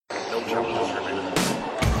No challenges remaining.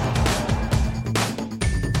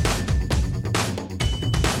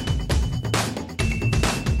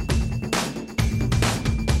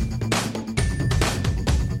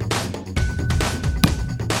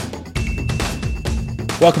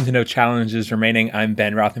 Welcome to No Challenges Remaining. I'm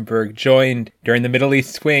Ben Rothenberg, joined during the Middle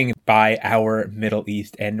East swing by our Middle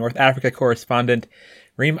East and North Africa correspondent,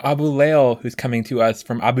 Reem Abouleil, who's coming to us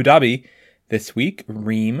from Abu Dhabi this week.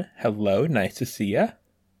 Reem, hello. Nice to see you.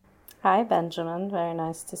 Hi, Benjamin. Very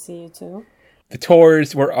nice to see you too. The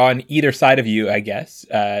tours were on either side of you, I guess,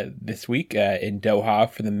 this week in Doha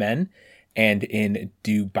for the men and in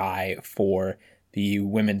Dubai for the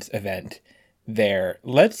women's event there.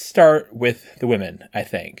 Let's start with the women, I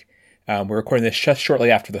think. We're recording this just shortly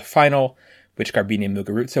after the final, which Garbiñe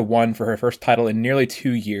Muguruza won for her first title in nearly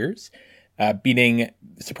 2 years, beating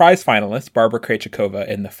surprise finalist Barbara Krejcikova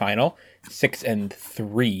in the final.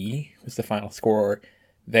 6-3 was the final score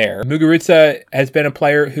there. Muguruza has been a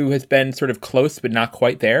player who has been sort of close but not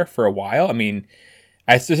quite there for a while. I mean,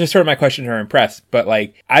 this is sort of my question to her in press, but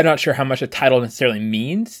like, I'm not sure how much a title necessarily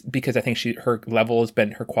means because I think her quality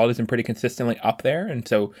has been pretty consistently up there. And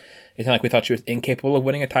so it's not like we thought she was incapable of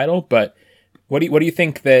winning a title, but what do you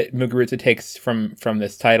think that Muguruza takes from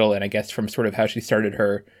this title? And I guess from sort of how she started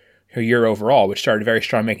her year overall, which started very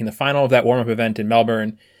strong, making the final of that warm-up event in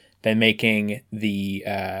Melbourne, then making the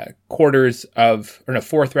quarters of of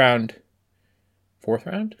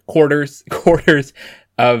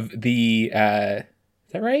the, is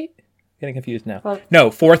that right? Getting confused now.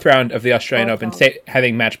 No, fourth round of the Australian Open,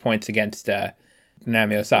 having match points against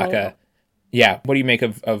Naomi Osaka. Yeah. What do you make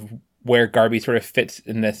of where Garbi sort of fits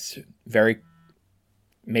in this very,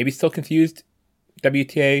 maybe still confused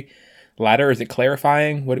WTA ladder? Is it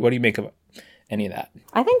clarifying? What do you make of any of that?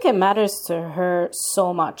 I think it matters to her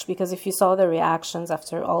so much because if you saw the reactions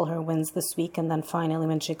after all her wins this week and then finally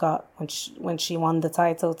when she won the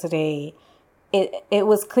title today, it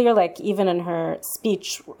was clear, like, even in her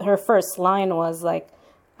speech, her first line was like,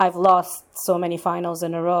 I've lost so many finals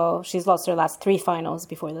in a row. She's lost her last 3 finals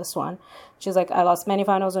before this one. She's like, I lost many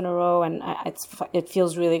finals in a row, and it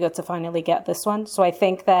feels really good to finally get this one. So I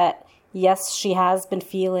think that, yes, she has been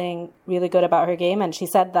feeling really good about her game, and she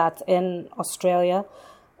said that in Australia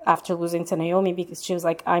after losing to Naomi, because she was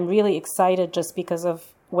like, I'm really excited just because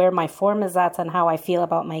of where my form is at and how I feel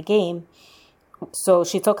about my game. So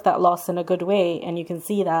she took that loss in a good way, and you can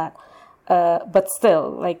see that. But still,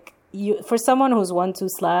 like, for someone who's won 2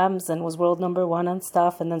 slams and was world number 1 and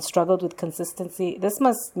stuff, and then struggled with consistency, this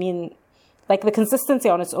must mean, like, the consistency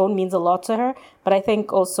on its own means a lot to her. But I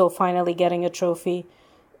think also finally getting a trophy,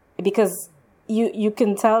 because you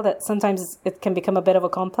can tell that sometimes it can become a bit of a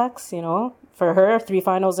complex, you know. For her, 3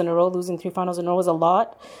 finals in a row, losing 3 finals in a row is a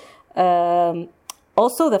lot.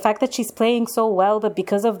 Also, the fact that she's playing so well, but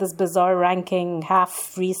because of this bizarre ranking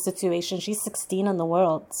half-free situation, she's 16 in the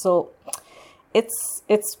world. So it's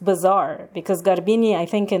bizarre because Garbiñe, I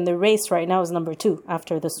think, in the race right now is number 2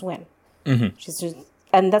 after this win. Mm-hmm.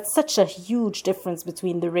 And that's such a huge difference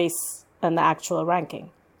between the race and the actual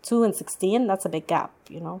ranking. 2 and 16, that's a big gap,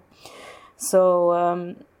 you know.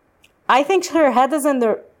 So I think her head is in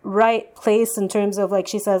the right place in terms of, like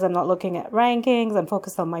she says, I'm not looking at rankings, I'm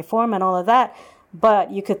focused on my form and all of that.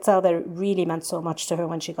 But you could tell that it really meant so much to her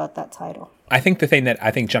when she got that title. I think the thing that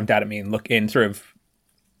I think jumped out at me and look in sort of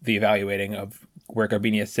the evaluating of where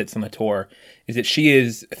Garbiñe sits on the tour is that she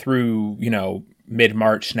is through,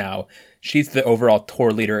 mid-March now, she's the overall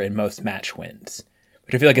tour leader in most match wins,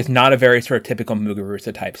 which I feel like is not a very sort of typical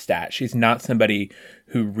Muguruza type stat. She's not somebody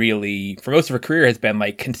who really, for most of her career, has been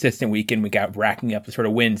like consistent week in, week out, racking up the sort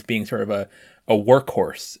of wins, being sort of a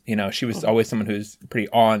workhorse. She was always someone who's pretty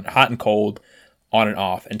hot and cold, on and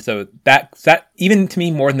off. And so that even to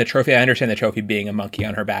me, more than the trophy, I understand the trophy being a monkey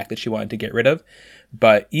on her back that she wanted to get rid of,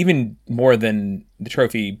 but even more than the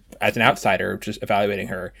trophy as an outsider, just evaluating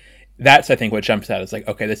her, that's, I think, what jumps out is like,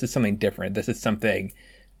 okay, this is something different. This is something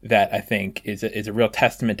that I think is a real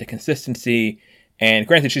testament to consistency. And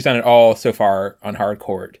granted, she's done it all so far on hard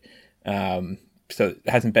court. So it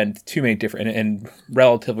hasn't been too many different and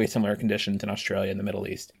relatively similar conditions in Australia and the Middle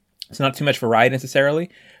East. It's not too much variety necessarily,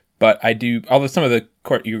 but I do, although some of the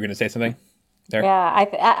court, you were going to say something there? Yeah,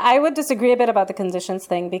 I would disagree a bit about the conditions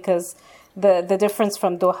thing because the difference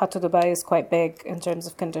from Doha to Dubai is quite big in terms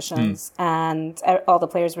of conditions. And all the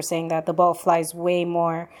players were saying that the ball flies way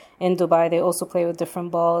more in Dubai. They also play with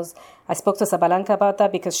different balls. I spoke to Sabalenka about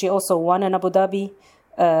that because she also won in Abu Dhabi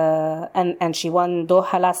and she won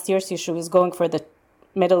Doha last year. So she was going for the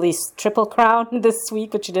Middle East Triple Crown this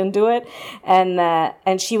week, but she didn't do it.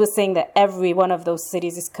 And she was saying that every one of those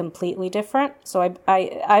cities is completely different. So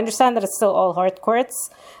I understand that it's still all hard courts.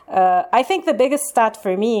 I think the biggest stat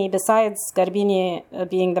for me, besides Garbini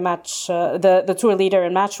being the tour leader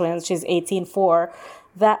in match wins, she's 18-4,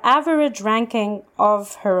 the average ranking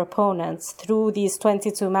of her opponents through these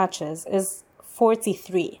 22 matches is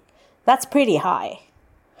 43. That's pretty high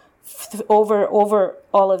over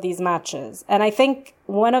all of these matches. And I think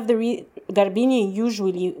one of the Garbini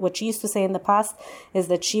usually, what she used to say in the past, is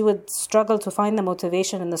that she would struggle to find the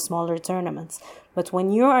motivation in the smaller tournaments. But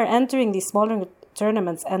when you are entering these smaller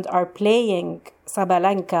tournaments and are playing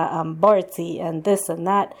Sabalenka and Barty and this and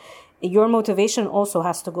that, your motivation also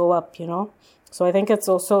has to go up, So I think it's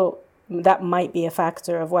also, that might be a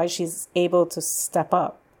factor of why she's able to step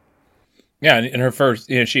up. Yeah, in her first,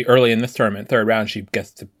 she early in this tournament, third round, she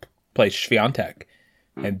gets to play Swiatek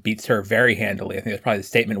and beats her very handily. I think that's probably the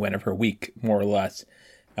statement win of her week, more or less.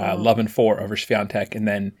 11-4 over Swiatek, and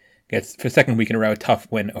then gets, for the second week in a row, a tough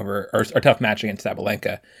win over, or tough match against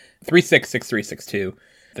Sabalenka. 3-6, 6-3, 6-2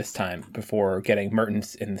 this time, before getting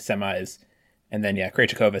Mertens in the semis. And then,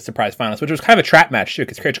 Krejcikova surprise finals, which was kind of a trap match, too,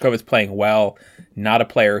 because Krejcikova's playing well, not a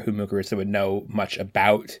player who Muguruza would know much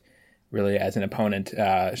about, really, as an opponent.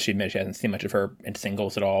 She admitted she hasn't seen much of her in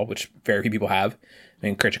singles at all, which very few people have. I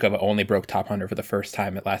mean, Krejcikova only broke top 100 for the first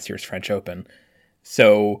time at last year's French Open.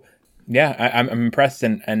 So, I'm impressed,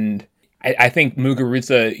 and I think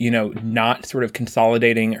Muguruza, not sort of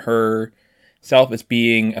consolidating herself as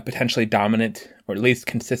being a potentially dominant, or at least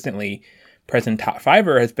consistently present top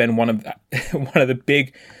fiver, has been one of the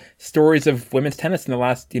big stories of women's tennis in the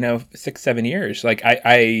last 6-7 years. Like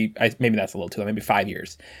I maybe that's a little too long, maybe 5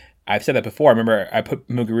 years. I've said that before. I remember I put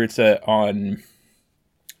Muguruza on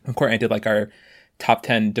Courtney. I did like our top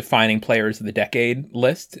 10 defining players of the decade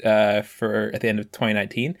list for at the end of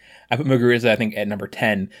 2019. I put Muguruza, I think, at number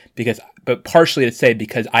 10 but partially to say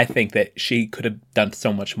because I think that she could have done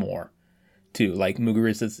so much more too. Like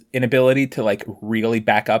Muguruza's inability to like really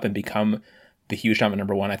back up and become the huge dominant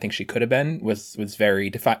number one I think she could have been was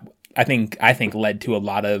very I think led to a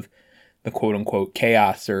lot of the quote unquote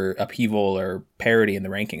chaos or upheaval or parity in the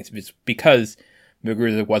rankings. It's because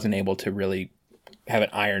Muguruza wasn't able to really have an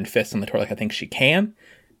iron fist on the tour like I think she can.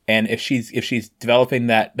 And if she's developing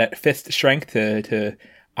that fist strength to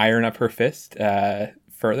iron up her fist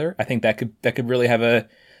further, I think that could really have a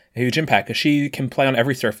huge impact, because she can play on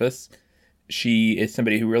every surface. She is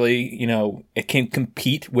somebody who really, it can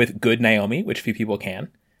compete with good Naomi, which few people can.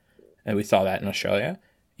 And we saw that in Australia.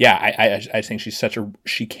 Yeah, I think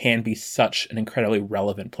she can be such an incredibly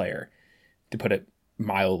relevant player, to put it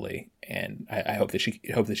mildly. And I hope that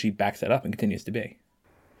she backs that up and continues to be.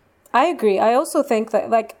 I agree. I also think that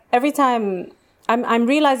like every time I'm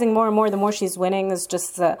realizing more and more, the more she's winning, is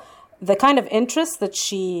just the kind of interest that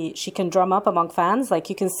she can drum up among fans. Like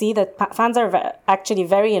you can see that fans are actually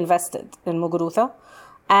very invested in Muguruza.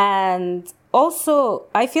 And also,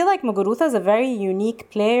 I feel like Muguruza is a very unique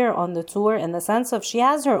player on the tour in the sense of she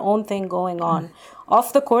has her own thing going on.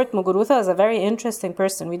 Off the court, Muguruza is a very interesting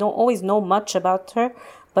person. We don't always know much about her,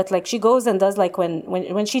 but like she goes and does, like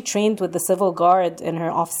when she trained with the Civil Guard in her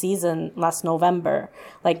off season last November,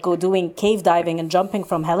 like go doing cave diving and jumping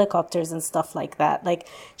from helicopters and stuff like that. Like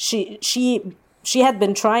she had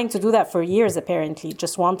been trying to do that for years, apparently,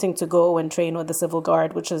 just wanting to go and train with the Civil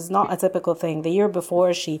Guard, which is not a typical thing. The year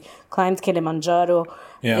before, she climbed Kilimanjaro.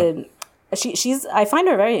 Yeah. I find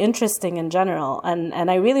her very interesting in general, and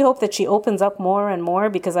I really hope that she opens up more and more,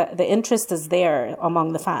 because the interest is there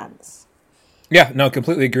among the fans. Yeah, no,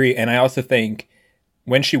 completely agree. And I also think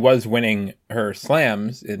when she was winning her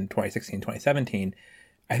slams in 2016, 2017,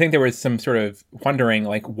 I think there was some sort of wondering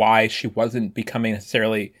like why she wasn't becoming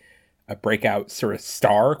necessarily a breakout sort of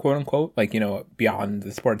star, quote unquote, like, beyond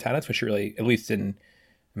the sport of tennis, which she really, at least in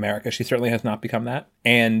America, she certainly has not become that.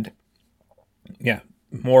 And yeah,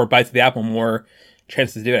 more bites of the apple, more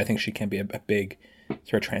chances to do it. I think she can be a big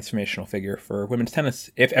sort of transformational figure for women's tennis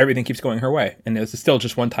if everything keeps going her way. And this is still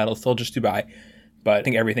just one title, still just Dubai, but I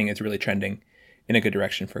think everything is really trending in a good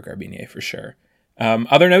direction for Garbinier for sure.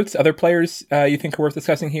 Other notes, other players you think are worth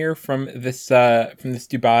discussing here from this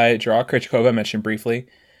Dubai draw? Krejcikova mentioned briefly.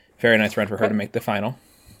 Very nice run for her to make the final.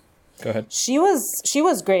 Go ahead. She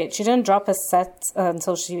was great. She didn't drop a set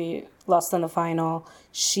until she lost in the final.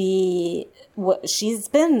 She's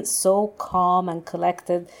been so calm and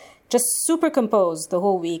collected, just super composed the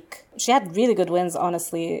whole week. She had really good wins,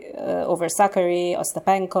 honestly, over Sakkari,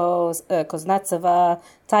 Ostapenko, Kuznetsova,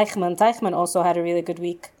 Teichmann. Teichmann also had a really good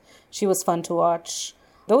week. She was fun to watch.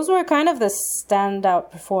 Those were kind of the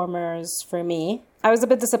standout performers for me. I was a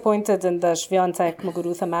bit disappointed in the Swiatek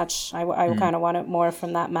Muguruza match. I kind of wanted more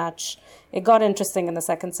from that match. It got interesting in the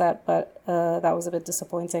second set, but that was a bit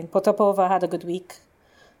disappointing. Potapova had a good week.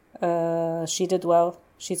 She did well.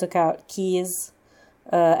 She took out Keys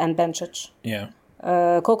and Bencic. Yeah.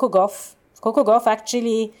 Coco Gauff. Coco Gauff,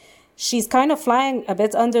 actually, she's kind of flying a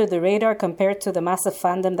bit under the radar compared to the massive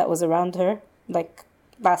fandom that was around her, like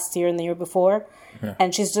last year and the year before. Yeah.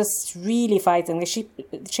 And she's just really fighting. Like she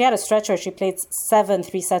had a stretch where she played 7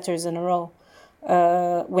 3-setters in a row,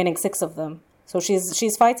 winning 6 of them. So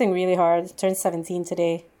she's fighting really hard. Turned 17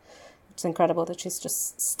 today. It's incredible that she's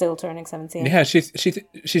just still turning 17. Yeah, she's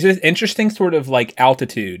this interesting sort of like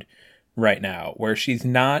altitude right now, where she's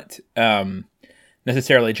not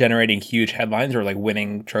necessarily generating huge headlines or like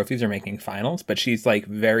winning trophies or making finals, but she's like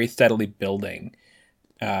very steadily building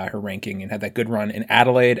her ranking, and had that good run in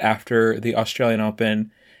Adelaide after the Australian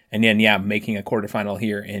Open, and then making a quarterfinal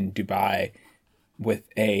here in Dubai with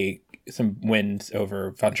some wins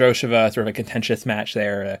over Vondrousova, sort of a contentious match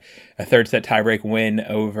there, a third set tiebreak win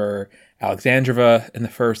over Alexandrova in the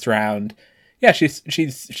first round. Yeah,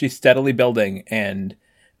 she's steadily building, and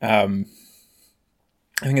I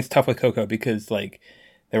think it's tough with Coco because like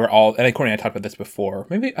they were all, and Courtney and I talked about this before.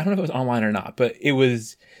 Maybe I don't know if it was online or not, but it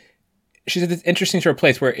was. She's at this interesting sort of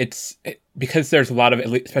place where because there's a lot of,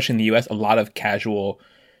 especially in the US, a lot of casual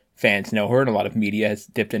fans know her and a lot of media has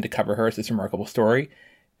dipped in to cover her as this remarkable story.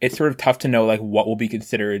 It's sort of tough to know like what will be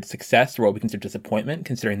considered success or what will be considered disappointment,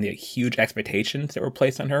 considering the huge expectations that were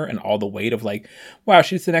placed on her and all the weight of like, wow,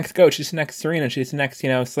 she's the next GOAT, she's the next Serena, she's the next,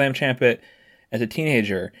 slam champ as a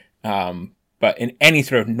teenager. But in any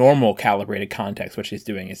sort of normal calibrated context, what she's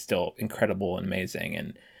doing is still incredible and amazing.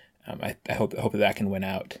 And I hope that can win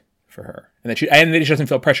out for her, and that she doesn't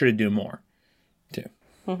feel pressure to do more too.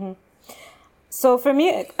 Mm-hmm. So for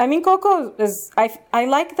me, I mean, Coco is, I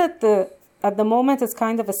like that at the moment it's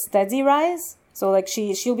kind of a steady rise. So like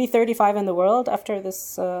she'll be 35 in the world after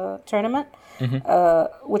this tournament,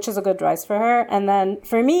 which is a good rise for her. And then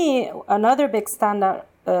for me, another big standout,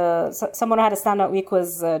 someone who had a standout week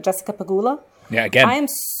was Jessica Pegula. Yeah, again,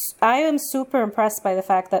 I am super impressed by the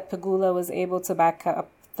fact that Pegula was able to back up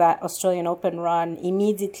that Australian Open run,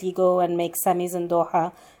 immediately go and make semis in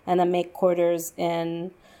Doha, and then make quarters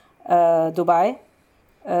in Dubai.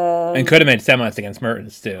 And could have made semis against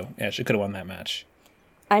Mertens too. Yeah, she could have won that match.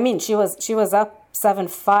 I mean, she was up 7-5,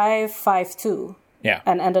 5-2. Yeah.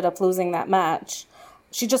 And ended up losing that match.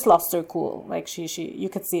 She just lost her cool. Like you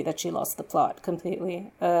could see that she lost the plot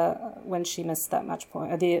completely when she missed that match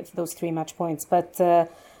point, those 3 match points. But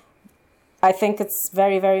I think it's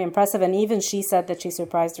very, very impressive. And even she said that she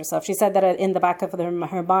surprised herself. She said that in the back of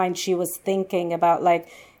her mind, she was thinking about, like,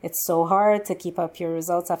 it's so hard to keep up your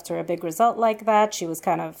results after a big result like that. She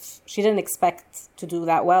didn't expect to do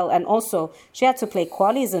that well. And also, she had to play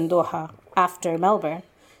qualies in Doha after Melbourne.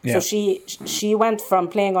 Yeah. So she went from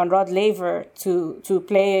playing on Rod Laver to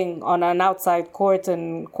playing on an outside court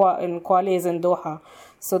in qualies in Doha.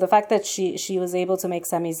 So the fact that she was able to make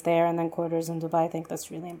semis there and then quarters in Dubai, I think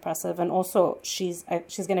that's really impressive. And also, she's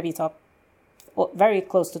going to be very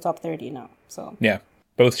close to top 30 now. So yeah,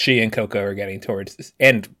 both she and Coco are getting towards,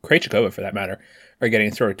 and Krejcikova for that matter, are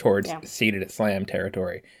getting sort of towards seeded at Slam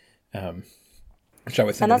territory. Which I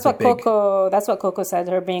would think, and that's what Coco said.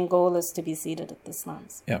 Her main goal is to be seeded at the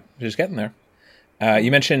Slams. Yeah, just getting there.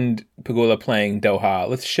 You mentioned Pegula playing Doha.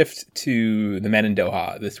 Let's shift to the men in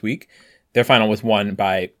Doha this week. Their final was won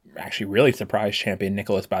by actually really surprise champion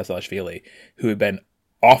Nicholas Basilashvili, who had been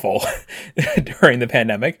awful during the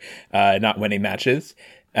pandemic, not winning matches.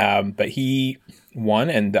 But he won,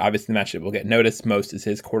 and obviously the match that will get noticed most is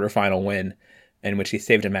his quarterfinal win, in which he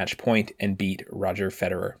saved a match point and beat Roger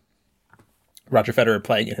Federer. Roger Federer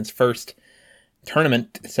playing in his first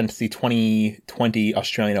tournament since the 2020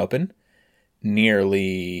 Australian Open,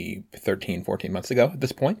 nearly 13, 14 months ago at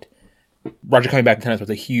this point. Roger coming back to tennis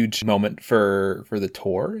was a huge moment for the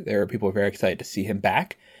tour. People were very excited to see him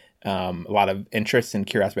back. A lot of interest and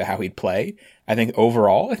curiosity about how he'd play. I think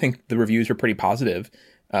overall, the reviews were pretty positive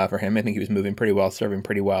for him. I think he was moving pretty well, serving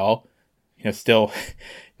pretty well. Still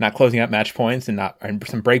not closing out match points and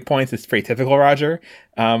some break points. It's pretty typical Roger.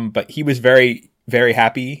 But he was very, very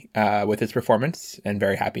happy with his performance and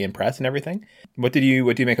very happy and impressed and everything. What do you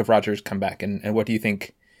make of Roger's comeback, and what do you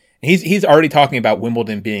think? He's already talking about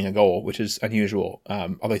Wimbledon being a goal, which is unusual.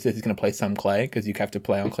 Although he says he's going to play some clay because you have to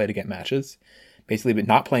play on clay to get matches, basically, but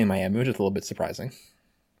not playing Miami, which is a little bit surprising.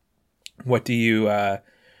 What do you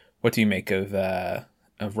make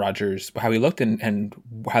of Rogers, how he looked, and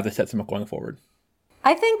how this sets him up going forward?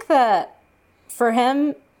 I think that for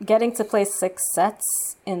him, getting to play 6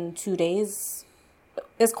 sets in 2 days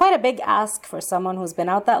is quite a big ask for someone who's been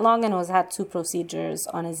out that long and who's had 2 procedures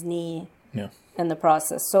on his knee in the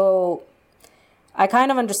process. So I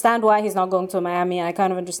kind of understand why he's not going to Miami, and I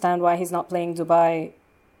kind of understand why he's not playing Dubai,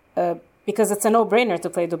 because it's a no-brainer to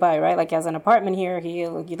play Dubai, right? Like, he has an apartment here, he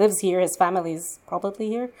lives here, his family's probably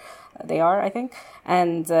here. They are, I think.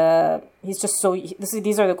 And he's just so...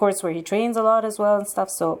 These are the courts where he trains a lot as well and stuff.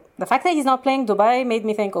 So the fact that he's not playing Dubai made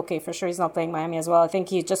me think, okay, for sure he's not playing Miami as well. I think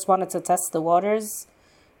he just wanted to test the waters.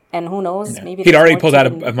 And who knows, maybe... He'd already pulled out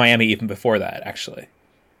of Miami even before that, actually.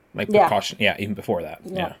 Like, precaution. Yeah, even before that.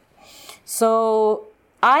 Yeah. So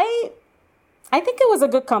I think it was a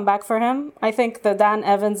good comeback for him. I think the Dan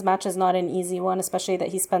Evans match is not an easy one, especially that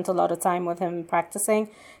he spent a lot of time with him practicing.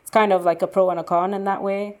 It's kind of like a pro and a con in that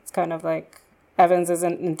way. It's kind of like Evans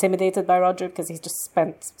isn't intimidated by Roger because he's just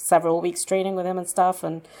spent several weeks training with him and stuff.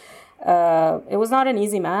 And it was not an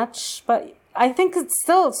easy match, but I think it's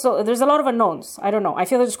still... So there's a lot of unknowns. I don't know. I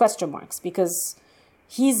feel there's question marks because...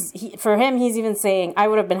 For him, he's even saying, I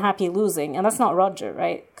would have been happy losing. And that's not Roger,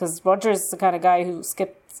 right? Because Roger is the kind of guy who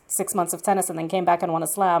skipped 6 months of tennis and then came back and won a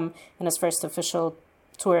slam in his first official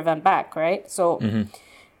tour event back, right? So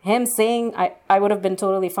him saying, I would have been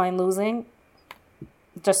totally fine losing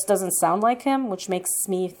just doesn't sound like him, which makes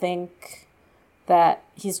me think that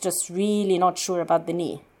he's just really not sure about the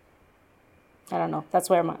knee. I don't know. That's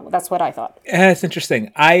what I thought. Yeah, it's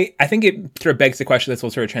interesting. I think it sort of begs the question. This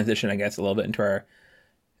will sort of transition, I guess, a little bit into our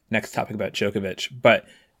next topic about Djokovic, but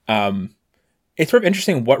it's sort of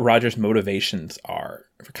interesting what Roger's motivations are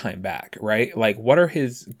for coming back, right? Like, what are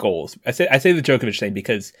his goals? I say the Djokovic thing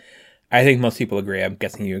because I think most people agree, I'm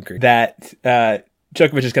guessing you agree, that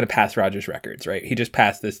Djokovic is going to pass Roger's records, right? He just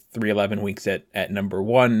passed this 311 weeks at number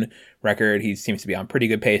 1 record. He seems to be on pretty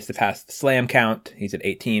good pace to pass the slam count. He's at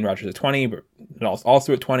 18, Roger's at 20, but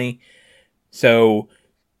also at 20. So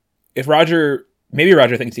if maybe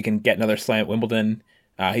Roger thinks he can get another slam at Wimbledon.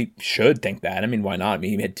 He should think that. I mean, why not? I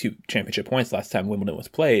mean, he had 2 championship points last time Wimbledon was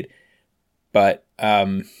played. But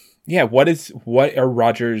what are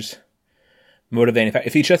Roger's motivating factors?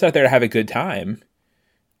 If he's just out there to have a good time,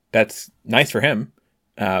 that's nice for him.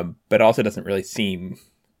 But also doesn't really seem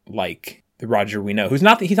like the Roger we know. He's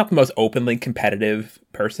not the most openly competitive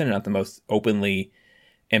person, not the most openly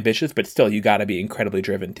ambitious, but still, you got to be incredibly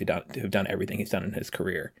driven to have done everything he's done in his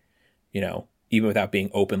career. You know, even without being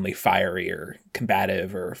openly fiery or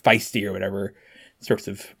combative or feisty or whatever sorts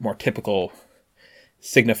of more typical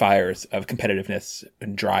signifiers of competitiveness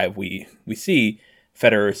and drive we see,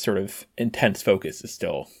 Federer's sort of intense focus is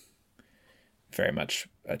still very much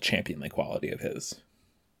a championly quality of his.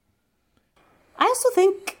 I also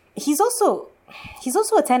think he's also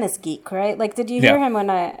a tennis geek, right? Like, did you hear him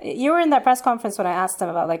you were in that press conference when I asked him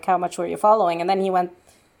about, like, how much were you following? And then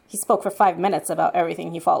he spoke for 5 minutes about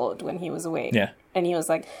everything he followed when he was away. Yeah. And he was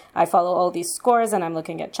like, I follow all these scores and I'm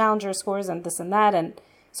looking at challenger scores and this and that. And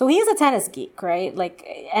so he is a tennis geek, right? Like,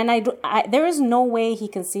 and there is no way he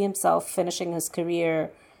can see himself finishing his career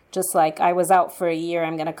just like, I was out for a year,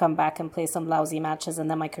 I'm going to come back and play some lousy matches and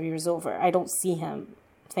then my career's over. I don't see him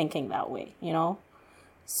thinking that way, you know?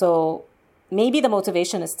 So maybe the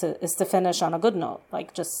motivation is to finish on a good note,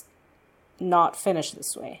 like just not finish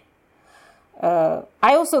this way. I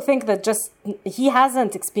also think that just he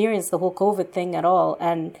hasn't experienced the whole COVID thing at all.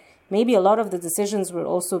 And maybe a lot of the decisions will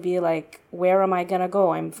also be like, where am I going to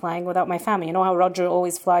go? I'm flying without my family. You know how Roger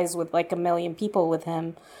always flies with like 1 million people with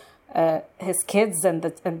him, his kids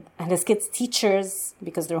and his kids' teachers,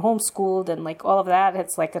 because they're homeschooled and like all of that.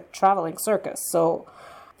 It's like a traveling circus. So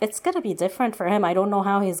it's going to be different for him. I don't know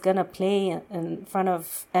how he's going to play in front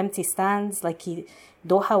of empty stands. Like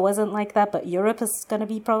Doha wasn't like that, but Europe is going to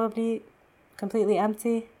be probably completely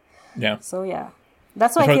empty. Yeah. So yeah,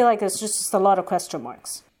 that's why I feel like there's just a lot of question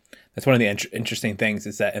marks. That's one of the interesting things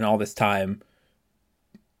is that in all this time,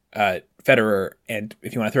 Federer and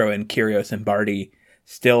if you want to throw in Kyrgios and Barty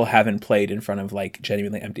still haven't played in front of like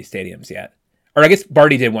genuinely empty stadiums yet. Or I guess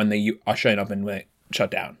Barty did when the Australian Open when it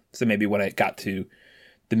shut down. So maybe when it got to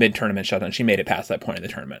the mid-tournament shutdown, she made it past that point in the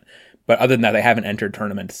tournament. But other than that, they haven't entered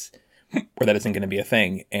tournaments where that isn't going to be a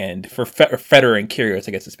thing. And for Federer and Kyrgios,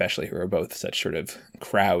 I guess especially, who are both such sort of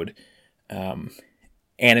crowd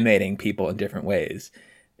animating people in different ways,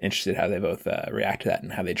 interested how they both react to that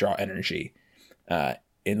and how they draw energy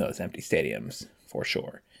in those empty stadiums, for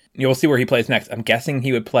sure. You'll see where he plays next. I'm guessing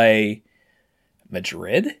he would play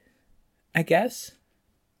Madrid, I guess.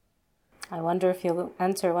 I wonder if he'll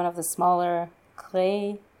enter one of the smaller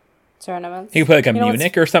clay tournaments. He could play like a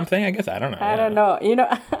Munich or something, I guess. I don't know. I don't know. You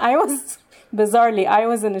know, Bizarrely, I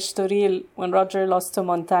was in Estoril when Roger lost to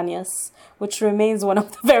Montañez, which remains one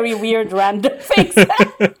of the very weird random things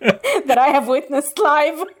that I have witnessed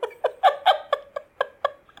live.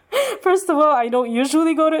 First of all, I don't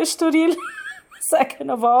usually go to Estoril. Second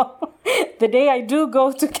of all, the day I do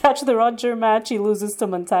go to catch the Roger match, he loses to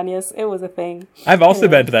Montañez. It was a thing. I've also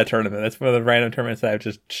been to that tournament. That's one of the random tournaments that I've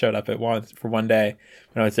just showed up at once for one day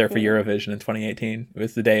when I was there for Eurovision in 2018. It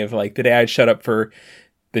was the day I showed up for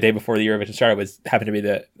the day before the Eurovision started happened to be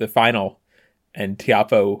the final, and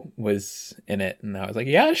Tiafoe was in it, and I was like,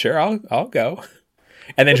 yeah, sure, I'll go.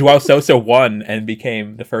 And then João Sousa won and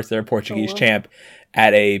became the first ever Portuguese champ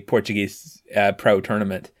at a Portuguese pro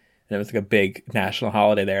tournament. And it was like a big national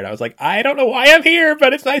holiday there. And I was like, I don't know why I'm here,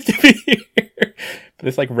 but it's nice to be here. For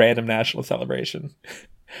this like random national celebration.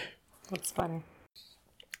 That's funny.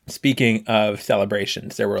 Speaking of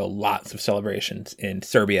celebrations, there were lots of celebrations in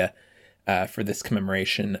Serbia for this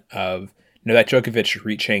commemoration of Novak Djokovic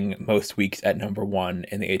reaching most weeks at number 1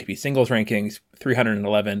 in the ATP singles rankings,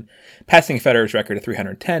 311, passing Federer's record of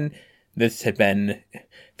 310. This had been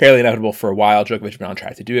fairly inevitable for a while. Djokovic had been on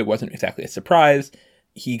track to do it. It wasn't exactly a surprise.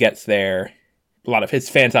 He gets there. A lot of his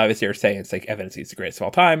fans obviously are saying it's like evidence he's the greatest of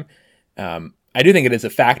all time. I do think it is a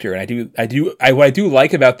factor, and what I do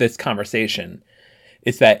like about this conversation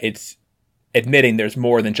is that it's admitting there's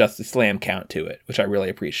more than just a slam count to it, which I really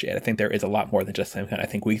appreciate. I think there is a lot more than just slam count. I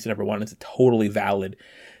think weeks at number 1 is a totally valid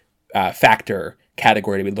factor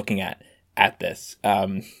category to be looking at this.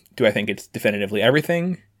 Do I think it's definitively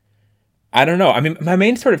everything? I don't know. I mean, my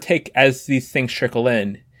main sort of take as these things trickle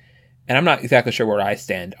in, and I'm not exactly sure where I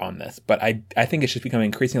stand on this, but I think it's just becoming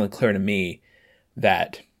increasingly clear to me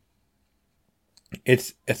that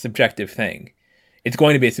it's a subjective thing. It's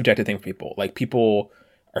going to be a subjective thing for people. Like, people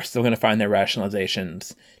are still going to find their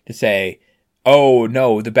rationalizations to say, oh,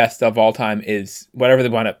 no, the best of all time is whatever they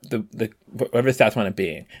want to, whatever the stats want it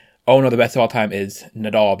being. Oh, no, the best of all time is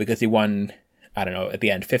Nadal because he won, I don't know, at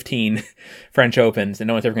the end, 15 French Opens, and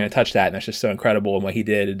no one's ever going to touch that, and that's just so incredible, and what he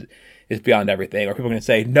did is beyond everything. Or people are going to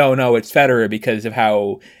say, no, it's Federer because of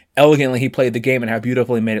how elegantly he played the game and how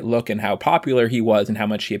beautifully he made it look and how popular he was and how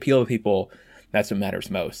much he appealed to people. That's what matters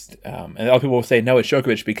most. And other people will say, no, it's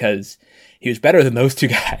Djokovic because he was better than those two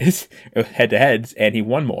guys head-to-heads, and he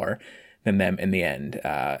won more than them in the end,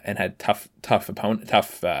 and had tough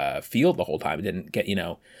field the whole time. He didn't get,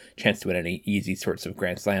 chance to win any easy sorts of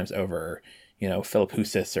Grand Slams over, Philip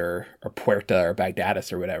Housis or Puerta or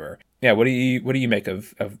Baghdadis or whatever. Yeah, what do you make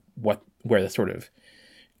of where the sort of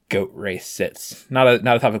GOAT race sits? Not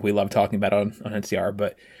a topic we love talking about on NCR,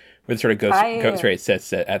 but where the sort of GOAT race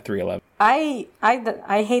sits at 311. I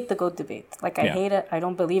hate the GOAT debate. I hate it. I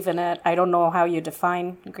don't believe in it. I don't know how you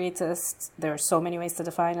define greatest. There are so many ways to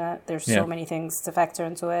define it. There's so many things to factor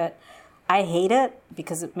into it. I hate it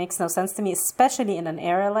because it makes no sense to me, especially in an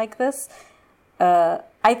era like this.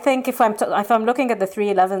 I think if I'm looking at the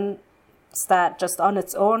 311 stat just on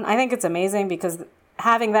its own, I think it's amazing because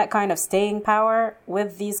having that kind of staying power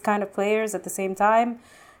with these kind of players at the same time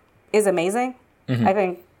is amazing.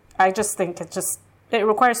 Mm-hmm. I just think it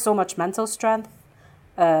requires so much mental strength.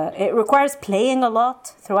 It requires playing a lot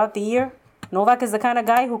throughout the year. Novak is the kind of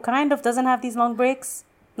guy who kind of doesn't have these long breaks.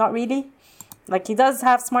 Not really. He does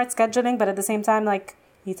have smart scheduling, but at the same time,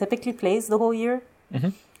 he typically plays the whole year.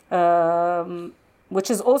 Mm-hmm. Which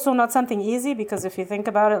is also not something easy because if you think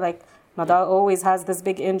about it, Nadal always has this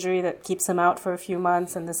big injury that keeps him out for a few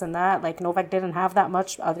months and this and that. Novak didn't have that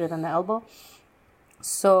much other than the elbow.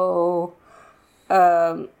 So,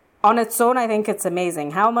 on its own, I think it's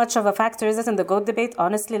amazing. How much of a factor is it in the GOAT debate?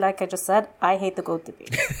 Honestly, like I just said, I hate the GOAT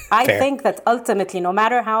debate. I think that ultimately, no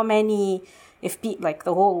matter how many, the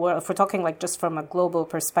whole world, if we're talking just from a global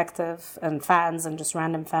perspective and fans and just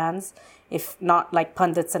random fans, if not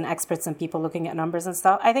pundits and experts and people looking at numbers and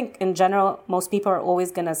stuff, I think in general, most people are always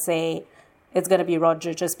going to say it's going to be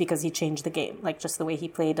Roger just because he changed the game, just the way he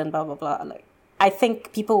played and blah, blah, blah. I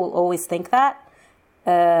think people will always think that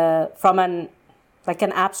from an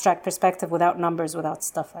abstract perspective without numbers, without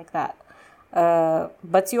stuff like that.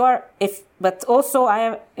 But if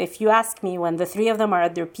you ask me when the three of them are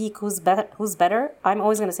at their peak, who's better? I'm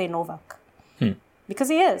always going to say Novak. Because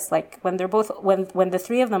he is. When they're both, when the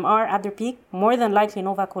three of them are at their peak, more than likely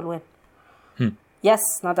Novak will win. Yes,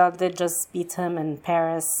 Nadal did just beat him in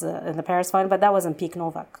Paris, in the Paris final, but that wasn't peak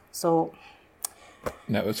Novak. So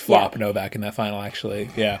that was flop Novak in that final, actually.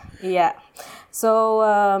 Yeah. Yeah. So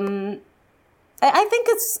I think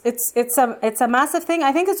it's a massive thing.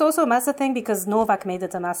 I think it's also a massive thing because Novak made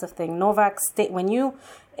it a massive thing. Novak when you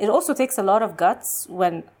it also takes a lot of guts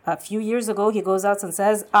when a few years ago he goes out and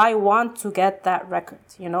says, I want to get that record,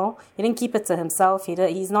 you know? He didn't keep it to himself.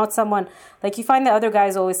 He's not someone, like you find the other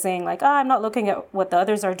guys always saying like, I'm not looking at what the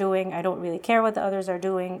others are doing. I don't really care what the others are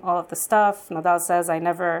doing, all of the stuff. Nadal says, I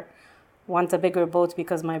never want a bigger boat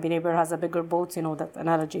because my neighbor has a bigger boat, you know, that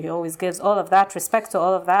analogy he always gives. All of that, respect to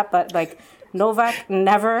all of that, but like Novak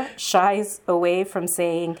never shies away from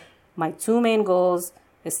saying, my two main goals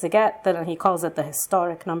is to get that, and he calls it the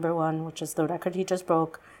historic number one, which is the record he just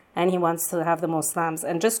broke, and he wants to have the most slams.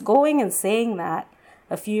 And just going and saying that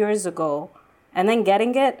a few years ago and then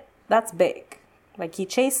getting it, that's big. Like he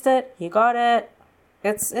chased it, he got it.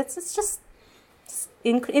 It's just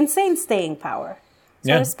insane staying power.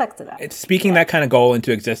 So I respect to that. It's speaking that kind of goal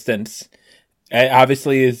into existence. It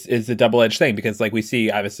obviously is a double-edged thing, because like we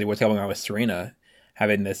see obviously what's going on with Serena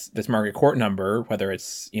having this Margaret Court number, whether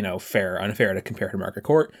it's, you know, fair, unfair to compare to Margaret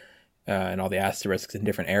Court, and all the asterisks and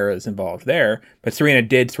different eras involved there. But Serena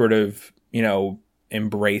did sort of, you know,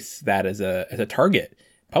 embrace that as a target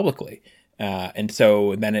publicly. And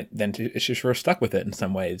so then she sort of stuck with it in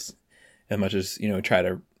some ways, as much as, you know, I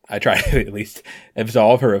try to at least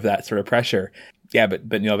absolve her of that sort of pressure. Yeah, but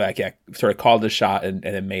Novak, sort of called the shot and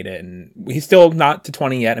then made it. And he's still not to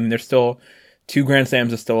 20 yet. I mean, there's still 2 Grand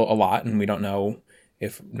Slams is still a lot, and we don't know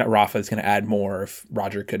if Rafa is going to add more, if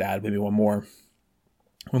Roger could add maybe one more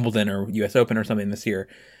Wimbledon or US Open or something this year.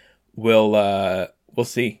 We'll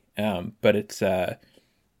see. But it's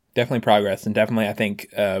definitely progress, and definitely I think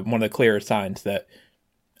one of the clearer signs that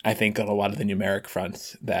I think on a lot of the numeric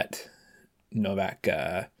fronts that Novak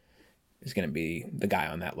is going to be the guy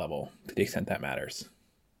on that level to the extent that matters.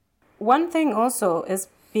 One thing also is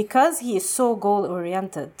because he is so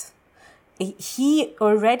goal-oriented, he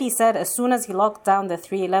already said as soon as he locked down the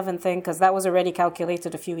 311 thing, because that was already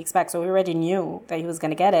calculated a few weeks back, so we already knew that he was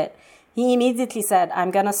going to get it, he immediately said,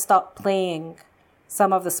 I'm going to stop playing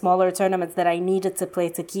some of the smaller tournaments that I needed to play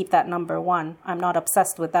to keep that number one. I'm not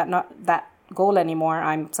obsessed with that goal anymore.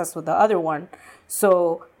 I'm obsessed with the other one.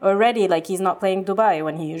 So already, like, he's not playing Dubai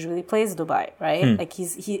when he usually plays Dubai, right? Like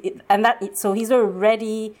so he's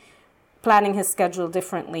already planning his schedule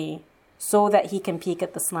differently so that he can peak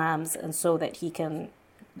at the slams and so that he can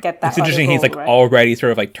get that. It's interesting. Goal, he's like, right? Already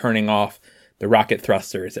sort of like turning off the rocket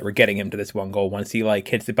thrusters that were getting him to this one goal. Once he like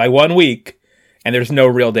hits it by 1 week, and there's no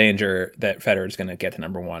real danger that Federer is going to get to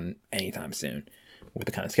number one anytime soon with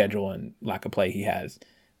the kind of schedule and lack of play he has.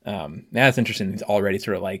 That's interesting. He's already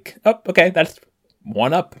sort of like, oh, okay, that's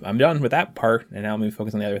one up. I'm done with that part, and now let me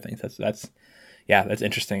focus on the other things. That's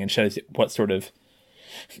interesting, and shows what sort of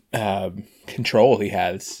control he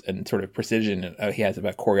has and sort of precision he has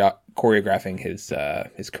about choreographing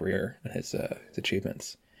his career and his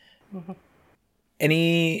achievements. Mm-hmm.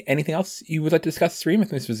 Anything else you would like to discuss, Stream? I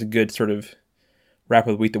think this was a good sort of wrap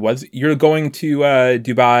of the week that was. You're going to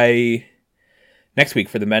Dubai next week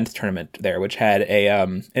for the men's tournament there, which had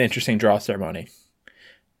an interesting draw ceremony,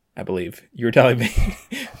 I believe. You were telling me.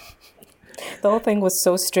 The whole thing was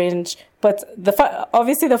so strange. But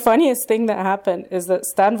obviously the funniest thing that happened is that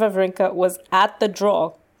Stan Wawrinka was at the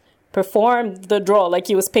draw, performed the draw like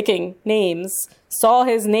he was picking names, saw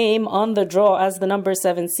his name on the draw as the number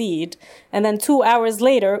 7 seed, and then 2 hours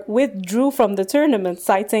later withdrew from the tournament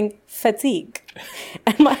citing fatigue.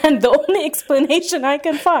 And the only explanation I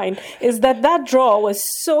can find is that draw was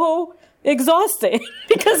so exhausting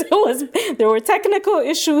because there were technical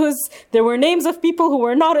issues. There were names of people who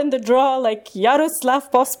were not in the draw, like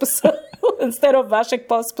Yaroslav Pospisil instead of Vasek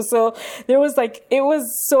Pospisil. It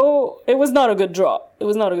was not a good draw. It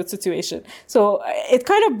was not a good situation. So it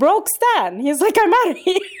kind of broke Stan. He's like, I'm out of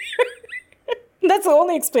here. That's the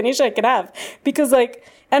only explanation I can have. Because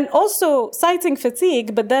and also citing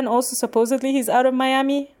fatigue, but then also supposedly he's out of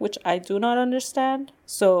Miami, which I do not understand.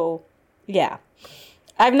 So, yeah.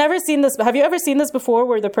 I've never seen this. Have you ever seen this before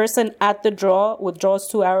where the person at the draw withdraws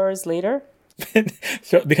 2 hours later?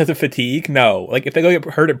 So because of fatigue? No. Like if they go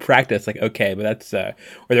get hurt at practice, like, okay, but that's where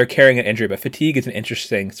they're carrying an injury. But fatigue is an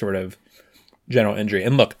interesting sort of general injury.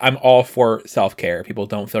 And look, I'm all for self-care. People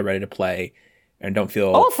don't feel ready to play and don't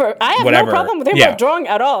feel I have no problem with him withdrawing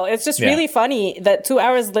at all. It's just really funny that 2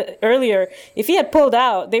 hours earlier, if he had pulled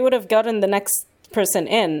out, they would have gotten the next person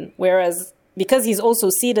in. Whereas because he's also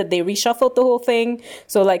seeded, they reshuffled the whole thing.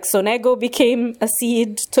 So like Sonego became a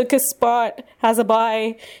seed, took his spot, has a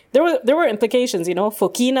bye. There were implications,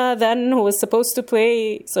 Fokina then, who was supposed to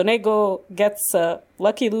play, Sonego gets a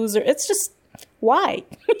lucky loser. It's just, why?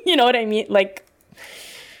 You know what I mean? Like,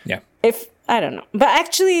 yeah. I don't know. But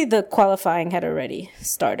actually the qualifying had already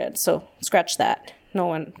started. So scratch that. No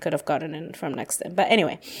one could have gotten in from next time. But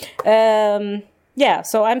anyway, Yeah,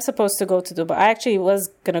 so I'm supposed to go to Dubai. I actually was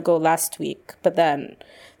going to go last week, but then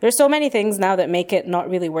there's so many things now that make it not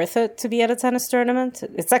really worth it to be at a tennis tournament.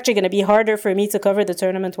 It's actually going to be harder for me to cover the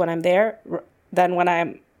tournament when I'm there than when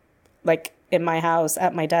I'm like in my house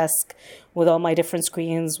at my desk with all my different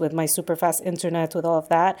screens, with my super fast internet, with all of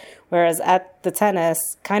that. Whereas at the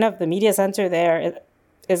tennis, kind of the media center there it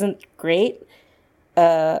isn't great.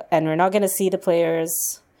 And we're not going to see the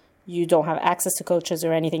players. You don't have access to coaches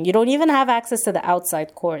or anything. You don't even have access to the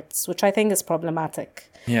outside courts, which I think is problematic.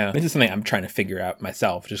 Yeah, this is something I'm trying to figure out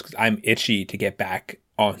myself, just because I'm itchy to get back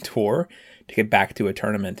on tour, to get back to a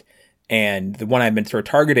tournament. And the one I've been sort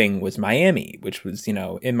of targeting was Miami, which was, you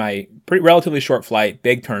know, in my pretty relatively short flight,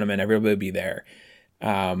 big tournament, everybody would be there.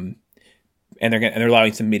 And they're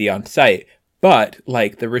allowing some media on site. But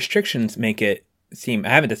like the restrictions make it seem, I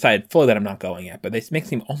haven't decided fully that I'm not going yet, but they make it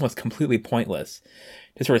seem almost completely pointless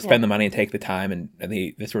to sort of spend the money and take the time and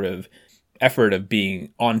the sort of effort of being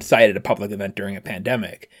on site at a public event during a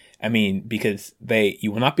pandemic. I mean, because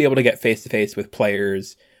you will not be able to get face to face with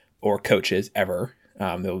players or coaches ever.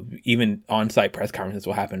 Even on-site press conferences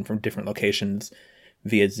will happen from different locations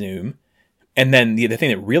via Zoom. And then the thing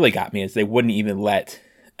that really got me is they wouldn't even let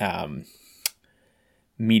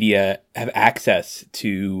media have access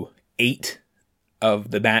to 8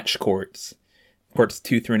 of the match courts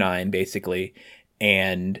 2 through 9, basically,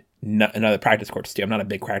 and another practice courts too. I'm not a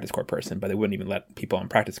big practice court person, but they wouldn't even let people on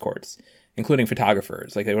practice courts, including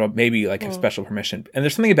photographers. Like they would maybe like have special permission. And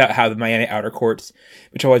there's something about how the Miami outer courts,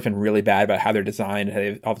 which have always been really bad, about how they're designed, how they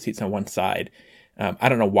have all the seats on one side. I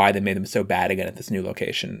don't know why they made them so bad again at this new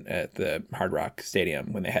location at the Hard Rock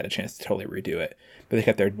Stadium when they had a chance to totally redo it. But they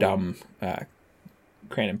kept their dumb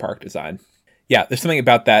Crandon Park design. Yeah, there's something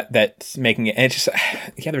about that's making it, and it's just,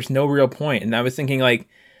 there's no real point. And I was thinking, like,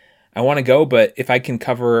 I want to go, but if I can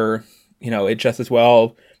cover, it just as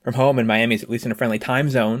well from home, and Miami's at least in a friendly time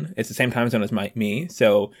zone, it's the same time zone as me,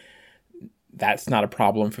 so that's not a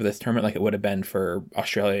problem for this tournament like it would have been for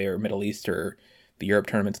Australia or Middle East or the Europe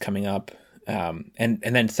tournaments coming up. And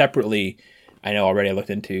then separately, I know already I looked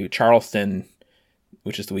into Charleston,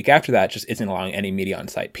 which is the week after that, just isn't allowing any media on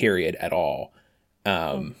site, period, at all.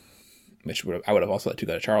 Which I would have also let to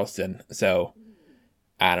go to Charleston. So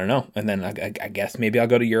I don't know. And then I guess maybe I'll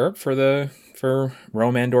go to Europe for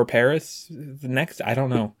Rome and/or Paris the next. I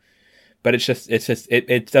don't know. But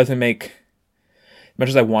it doesn't make, as much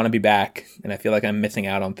as I want to be back and I feel like I'm missing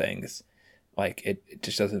out on things, like it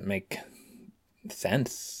just doesn't make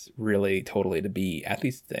sense really totally to be at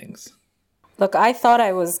these things. Look, I thought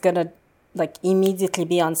I was gonna like immediately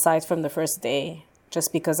be on site from the first day,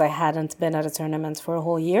 just because I hadn't been at a tournament for a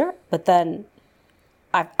whole year. But then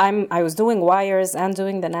I was doing wires and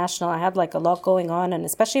doing the national. I had like a lot going on, and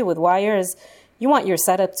especially with wires, you want your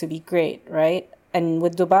setup to be great, right? And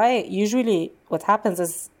with Dubai, usually what happens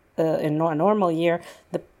is in a normal year,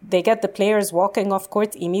 they get the players walking off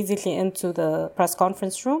court immediately into the press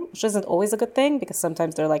conference room, which isn't always a good thing because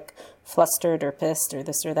sometimes they're like flustered or pissed or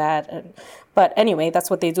this or that. But anyway, that's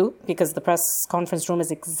what they do because the press conference room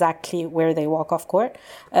is exactly where they walk off court.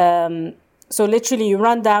 So literally you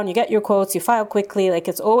run down, you get your quotes, you file quickly, like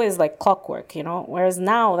it's always like clockwork, whereas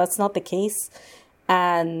now that's not the case.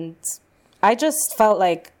 And I just felt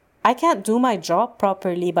like I can't do my job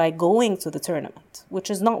properly by going to the tournament,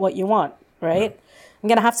 which is not what you want, right? No. I'm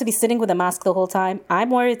going to have to be sitting with a mask the whole time. I'm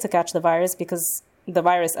worried to catch the virus because the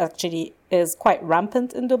virus actually is quite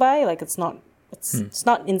rampant in Dubai. Like it's not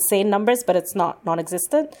insane numbers, but it's not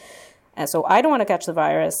non-existent. And so I don't want to catch the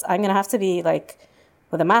virus. I'm going to have to be like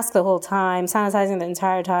with a mask the whole time, sanitizing the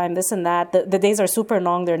entire time, this and that. The days are super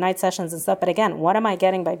long. There are night sessions and stuff. But again, what am I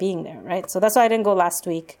getting by being there, right? So that's why I didn't go last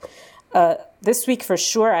week. This week, for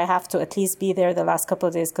sure, I have to at least be there the last couple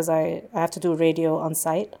of days because I have to do radio on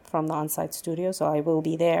site from the on-site studio, so I will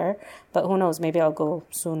be there. But who knows? Maybe I'll go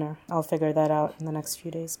sooner. I'll figure that out in the next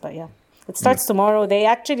few days. But yeah, it starts tomorrow. They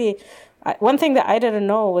actually, one thing that I didn't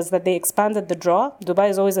know was that they expanded the draw. Dubai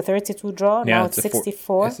is always a 32 draw. Yeah, now it's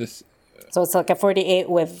 64. So it's like a 48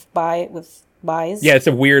 with buys. Yeah, it's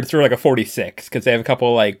a weird sort of like a 46 because they have a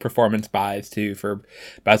couple like performance buys too for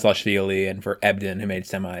Basilashvili and for Ebden, who made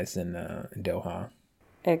semis in Doha.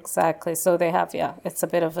 Exactly. So they have, it's a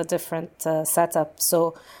bit of a different setup.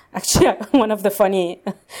 So actually, one of the funny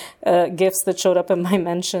gifs that showed up in my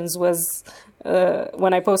mentions was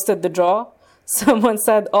when I posted the draw. Someone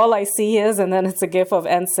said, "All I see is," and then it's a gif of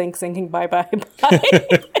NSYNC singing "Bye Bye Bye."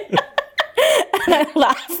 And I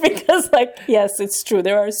laugh because, yes, it's true.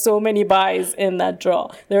 There are so many buys in that draw.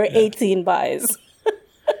 There are 18 buys.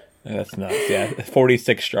 That's nuts. Yeah,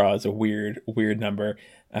 46 draw is a weird number.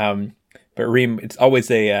 But Reem, it's always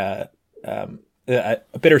a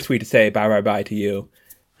bittersweet to say bye to you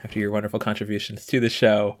after your wonderful contributions to the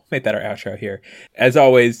show. Make that our outro here. As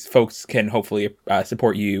always, folks can hopefully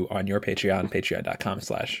support you on your Patreon,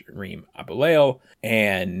 patreon.com/Reem Abuleo.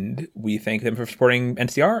 And we thank them for supporting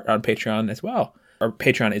NCR on Patreon as well. Our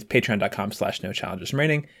Patreon is patreon.com/No Challenges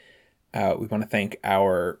Remaining. We want to thank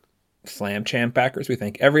our Slam Champ backers. We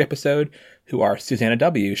thank every episode, who are Susanna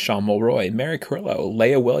W., Sean Mulroy, Mary Carrillo,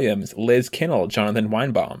 Leah Williams, Liz Kinnell, Jonathan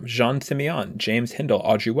Weinbaum, Jean Simeon, James Hindle,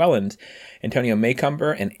 Audrey Wellens, Antonio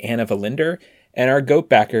Maycumber, and Anna Valinder. And our GOAT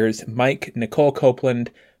backers, Mike, Nicole Copeland,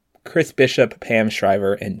 Chris Bishop, Pam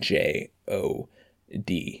Shriver, and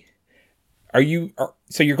J.O.D.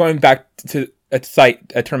 So you're going back to a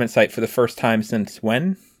tournament site for the first time since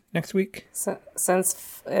when? Next week?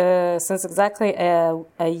 Since exactly a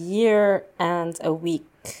year and a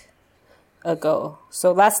week ago.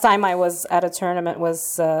 So last time I was at a tournament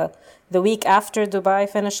was the week after Dubai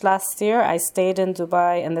finished last year. I stayed in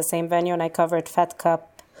Dubai in the same venue and I covered Fed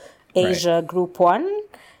Cup Asia Group 1.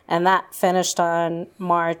 And that finished on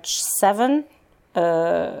March 7,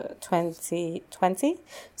 2020.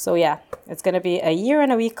 So yeah, it's going to be a year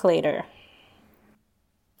and a week later.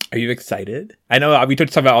 Are you excited? I know we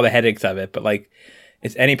talked about all the headaches of it, but like,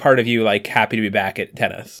 is any part of you like happy to be back at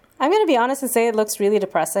tennis? I'm going to be honest and say it looks really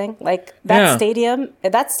depressing. Like that stadium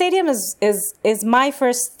is my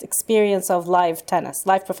first experience of live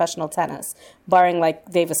professional tennis, barring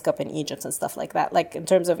like Davis Cup in Egypt and stuff like that. Like in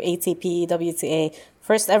terms of ATP, WTA,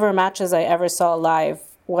 first ever matches I ever saw live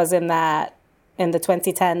was in the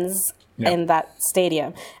 2010s in that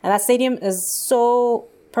stadium. And that stadium is so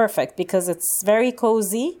perfect because it's very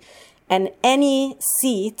cozy and any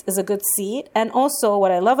seat is a good seat. And also what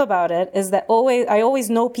I love about it is that I always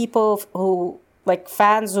know people who, like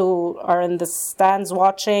fans who are in the stands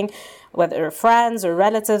watching, whether friends or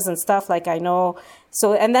relatives and stuff, like I know.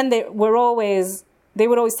 So, and then they would always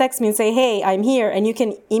text me and say, hey, I'm here. And you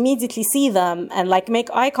can immediately see them and like make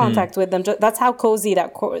eye contact with them. That's how cozy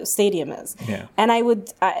that stadium is. Yeah. And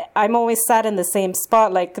I'm always sat in the same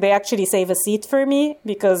spot. Like they actually save a seat for me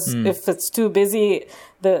because if it's too busy,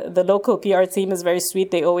 the local PR team is very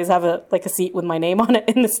sweet. They always have a seat with my name on it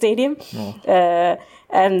in the stadium.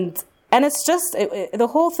 And it's just, the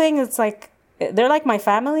whole thing, it's like, they're like my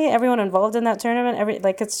family, everyone involved in that tournament,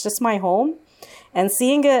 it's just my home. And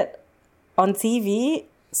seeing it on TV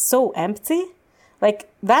so empty, like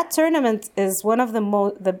that tournament is one of the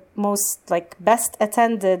most like best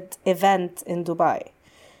attended event in Dubai.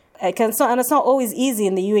 And it's not always easy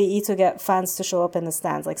in the UAE to get fans to show up in the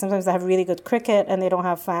stands. Like sometimes they have really good cricket and they don't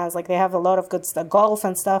have fans. Like they have a lot of good stuff, golf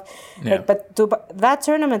and stuff. Yeah. But Dubai, that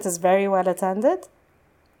tournament is very well attended.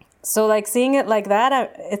 So like seeing it like that,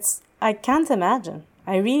 I can't imagine.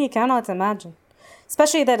 I really cannot imagine.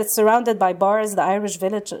 Especially that it's surrounded by bars, the Irish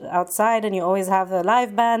Village outside, and you always have the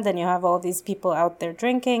live band, and you have all these people out there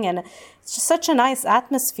drinking, and it's just such a nice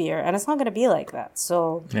atmosphere, and it's not going to be like that.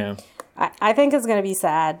 So yeah. I think it's going to be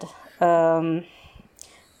sad.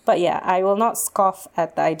 But yeah, I will not scoff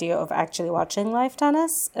at the idea of actually watching live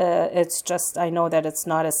tennis. It's just, I know that it's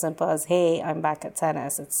not as simple as, hey, I'm back at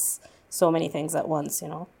tennis. It's so many things at once, I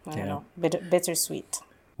don't know, bittersweet.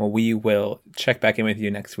 Well, we will check back in with you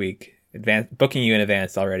next week. Booking you in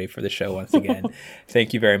advance already for the show once again.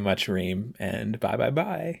 Thank you very much, Reem, and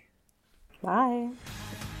bye. Bye.